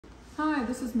Hi,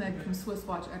 this is Meg from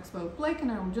SwissWatchExpo. Blake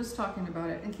and I were just talking about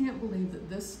it and can't believe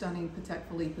that this stunning Patek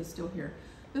Philippe is still here.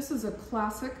 This is a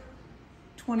classic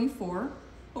 24,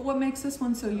 but what makes this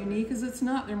one so unique is it's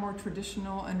not. They're more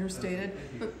traditional, understated,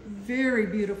 but very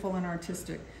beautiful and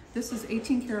artistic. This is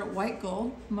 18 karat white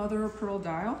gold, mother of pearl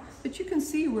dial, but you can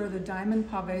see where the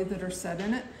diamond pave that are set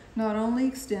in it not only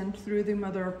extend through the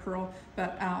mother of pearl,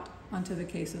 but out onto the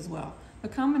case as well. The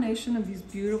combination of these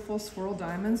beautiful swirl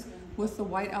diamonds with the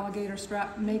white alligator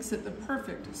strap makes it the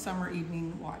perfect summer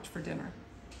evening watch for dinner.